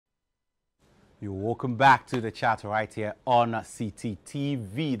You're welcome back to the chat right here on Citi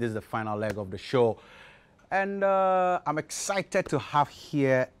TV. This is the final leg of the show. And I'm excited to have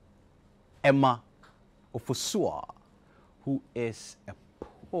here Emma Efua, who is a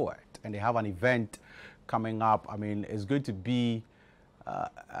poet. And they have an event coming up. I mean, it's going to be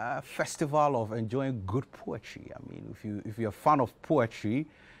a festival of enjoying good poetry. I mean, if you're a fan of poetry,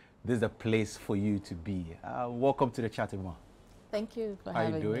 this is the place for you to be. Welcome to the chat, Emma. Thank you for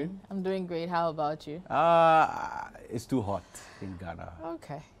having me. How are you doing? I'm doing great. How about you? It's too hot in Ghana.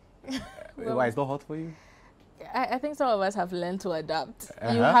 Okay. Why, it's not hot for you? I think some of us have learned to adapt.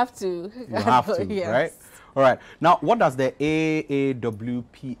 You have to. You have to, yes. Right? All right. Now, what does the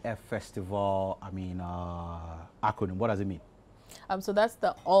AAWPF festival, acronym, what does it mean? So that's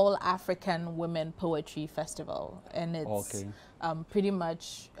the All African Women Poetry Festival, and it's pretty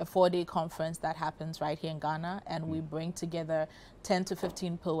much a 4-day conference that happens right here in Ghana, and we bring together 10 to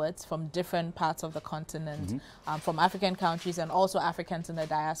 15 poets from different parts of the continent, from African countries and also Africans in the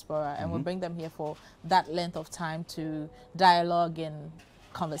diaspora, and we bring them here for that length of time to dialogue and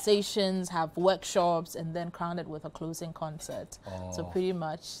conversations, have workshops, and then crown it with a closing concert. So pretty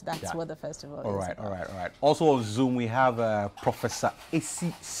much that's what the festival is. All right. Also on Zoom, we have Professor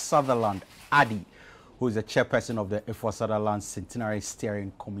Sutherland, Addy, who is the chairperson of the Efua Sutherland Centenary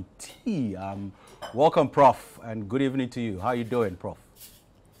Steering Committee. Welcome, Prof, and good evening to you. How are you doing, Prof?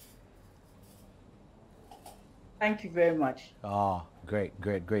 Thank you very much. Great.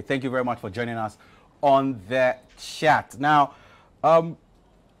 Thank you very much for joining us on the chat. Now,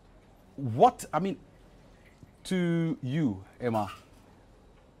 to you, Emma,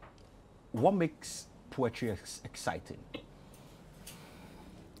 what makes poetry exciting?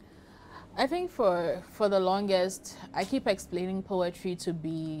 I think for the longest, I keep explaining poetry to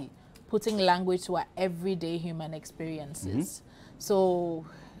be putting language to our everyday human experiences. So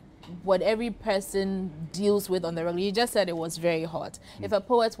what every person deals with on the regular, you just said it was very hot. If a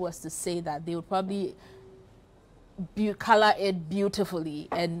poet was to say that, they would probably color it beautifully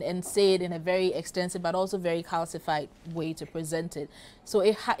and say it in a very extensive but also very calcified way to present it. So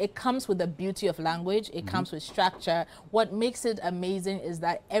it comes with the beauty of language, it comes with structure. What makes it amazing is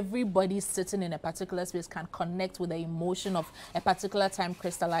that everybody sitting in a particular space can connect with the emotion of a particular time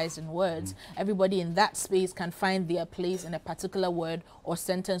crystallized in words. Everybody in that space can find their place in a particular word or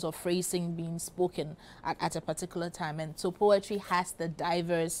sentence or phrasing being spoken at a particular time. And so poetry has the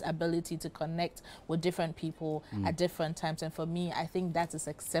diverse ability to connect with different people at different times, and for me, I think that is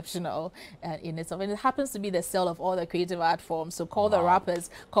exceptional in itself. And it happens to be the cell of all the creative art forms. So call the rappers,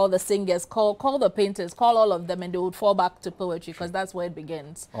 call the singers, call the painters, call all of them, and they would fall back to poetry because that's where it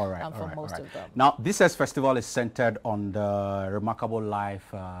begins. For most of them. Now, this year's festival is centered on the remarkable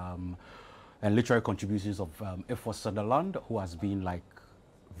life and literary contributions of Efua Sutherland, who has been like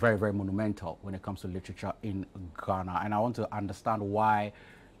very, very monumental when it comes to literature in Ghana. And I want to understand why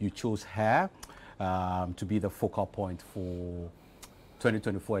you chose her to be the focal point for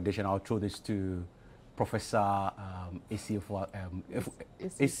 2024 edition. I'll throw this to Professor Efua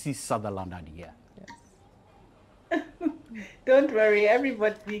Sutherland at the Yes. Don't worry,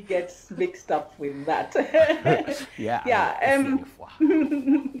 everybody gets mixed up with that.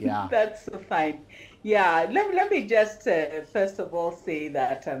 That's so fine. Yeah, let me just first of all say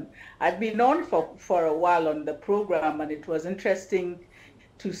that I've been on for a while on the program, and it was interesting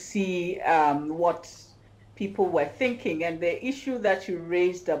to see what people were thinking, and the issue that you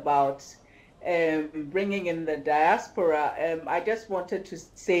raised about bringing in the diaspora. I just wanted to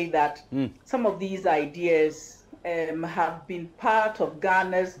say that some of these ideas have been part of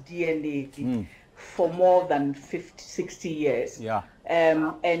Ghana's DNA for more than 50, 60 years.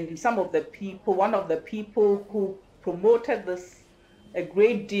 And some of the people, one of the people who promoted this a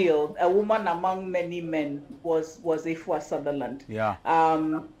great deal, a woman among many men, was Efua Sutherland.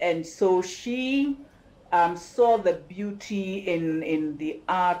 And so she saw the beauty in the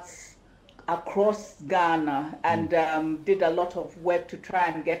arts across Ghana and did a lot of work to try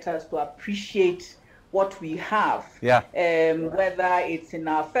and get us to appreciate what we have. Whether it's in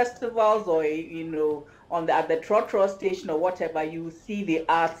our festivals or at the Trotro station or whatever, you see the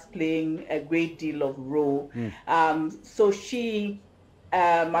arts playing a great deal of role. So she.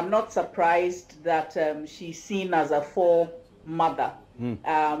 I'm not surprised that she's seen as a foremother.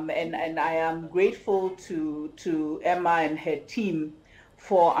 And I am grateful to Emma and her team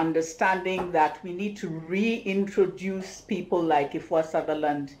for understanding that we need to reintroduce people like Efua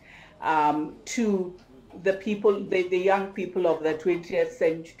Sutherland to the people, the young people of the 20th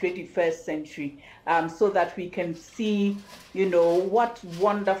century, 21st century, so that we can see, what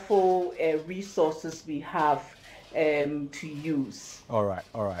wonderful resources we have to use. All right.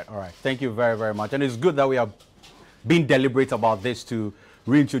 Thank you very, very much. And it's good that we are being deliberate about this to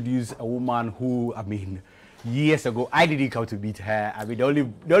reintroduce a woman who, I mean, years ago, I didn't come to meet her. I mean, the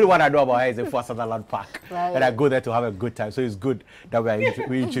only one I know about her is Efua Sutherland Park. Right. And I go there to have a good time. So it's good that we are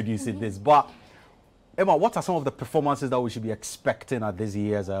reintroducing this. But, Emma, what are some of the performances that we should be expecting at this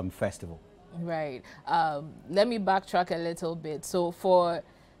year's festival? Right. Let me backtrack a little bit. So for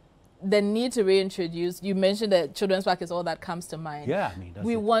the need to reintroduce, you mentioned that Children's Park is all that comes to mind. Yeah, I mean,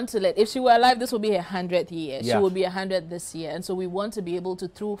 we want to let, if she were alive, this will be her 100th year. Yeah. She will be 100 this year. And so we want to be able to,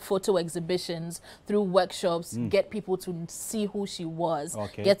 through photo exhibitions, through workshops, get people to see who she was,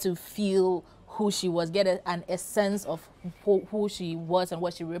 get to feel who she was, get a sense of who she was and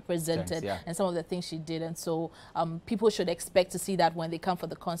what she represented and some of the things she did. And so people should expect to see that when they come for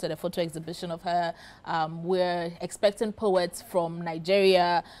the concert, a photo exhibition of her. We're expecting poets from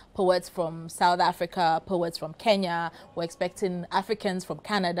Nigeria, poets from South Africa, poets from Kenya. We're expecting Africans from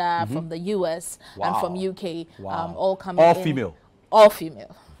Canada, from the US, and from UK, all coming all in. Female? All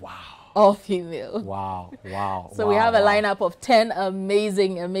female. Wow. All female. Wow. So we have a lineup of 10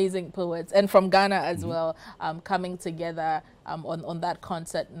 amazing poets, and from Ghana as well, coming together on that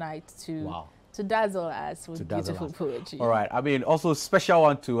concert night to dazzle us with beautiful poetry. All right. I mean, also special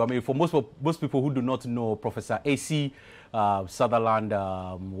one too. I mean, for most people who do not know, Professor A.C. Sutherland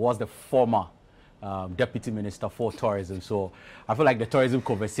was the former Deputy Minister for Tourism. So I feel like the tourism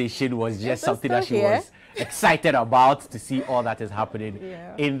conversation was just something that she was excited about, to see all that is happening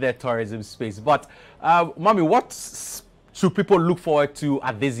in the tourism space. But, Mommy, what should people look forward to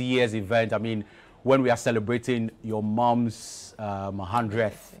at this year's event? I mean, when we are celebrating your mom's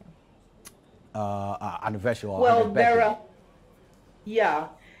 100th anniversary. Well, there are,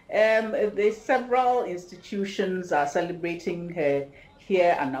 there's several institutions are celebrating her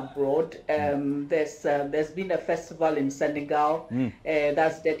here and abroad. There's been a festival in Senegal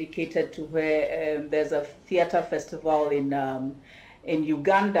that's dedicated to her. There's a theater festival in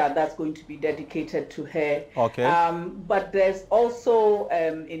Uganda that's going to be dedicated to her. But there's also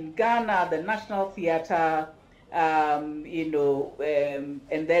in Ghana the National Theater, and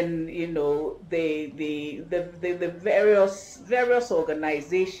then the various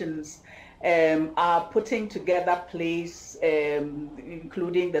organizations are putting together plays,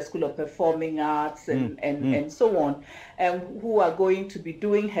 including the School of Performing Arts and so on, who are going to be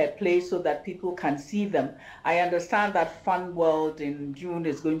doing her plays so that people can see them. I understand that Fun World in June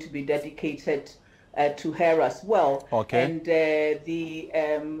is going to be dedicated to her as well. And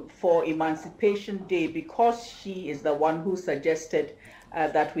for Emancipation Day, because she is the one who suggested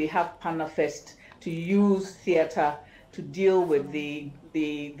that we have Panafest to use theater to deal with the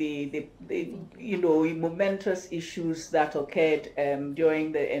momentous issues that occurred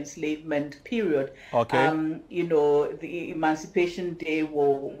during the enslavement period. The Emancipation Day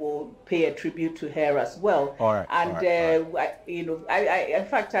will pay a tribute to her as well. In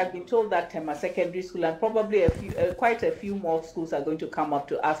fact, I've been told that Tema Secondary School and probably quite a few more schools are going to come up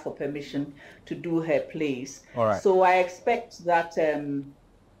to ask for permission to do her plays. So I expect that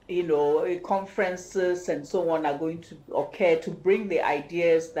conferences and so on are going to occur to bring the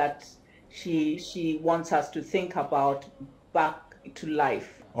ideas that she wants us to think about back to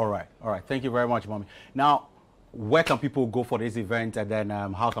life. All right. Thank you very much, Mommy. Now, where can people go for this event, and then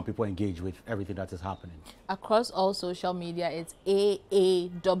how can people engage with everything that is happening? Across all social media, it's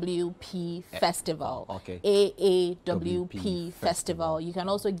AAWP Festival. AAWP Festival. You can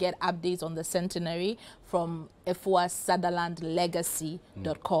also get updates on the centenary from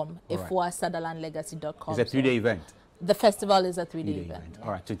EfuaSutherlandLegacy.com. EfuaSutherlandLegacy.com. It's a 3-day event. The festival is a 3-day event. All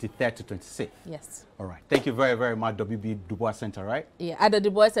right, 23rd to 26th. Yes. All right. Thank you very, very much, WB Du Bois Center, right? Yeah, at the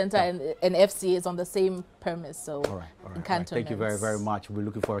Du Bois Center and FC is on the same premise. So, all right. Thank you very, very much. We're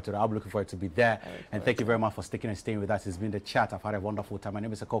looking forward to that. I'll be looking forward to be there. And thank you very much for sticking and staying with us. It's been the chat. I've had a wonderful time. My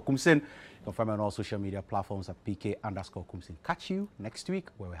name is Eko Kumsin. You can find me on all social media platforms at PK_Kumsin. Catch you next week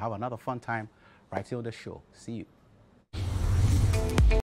where we have another fun time right here on the show. See you.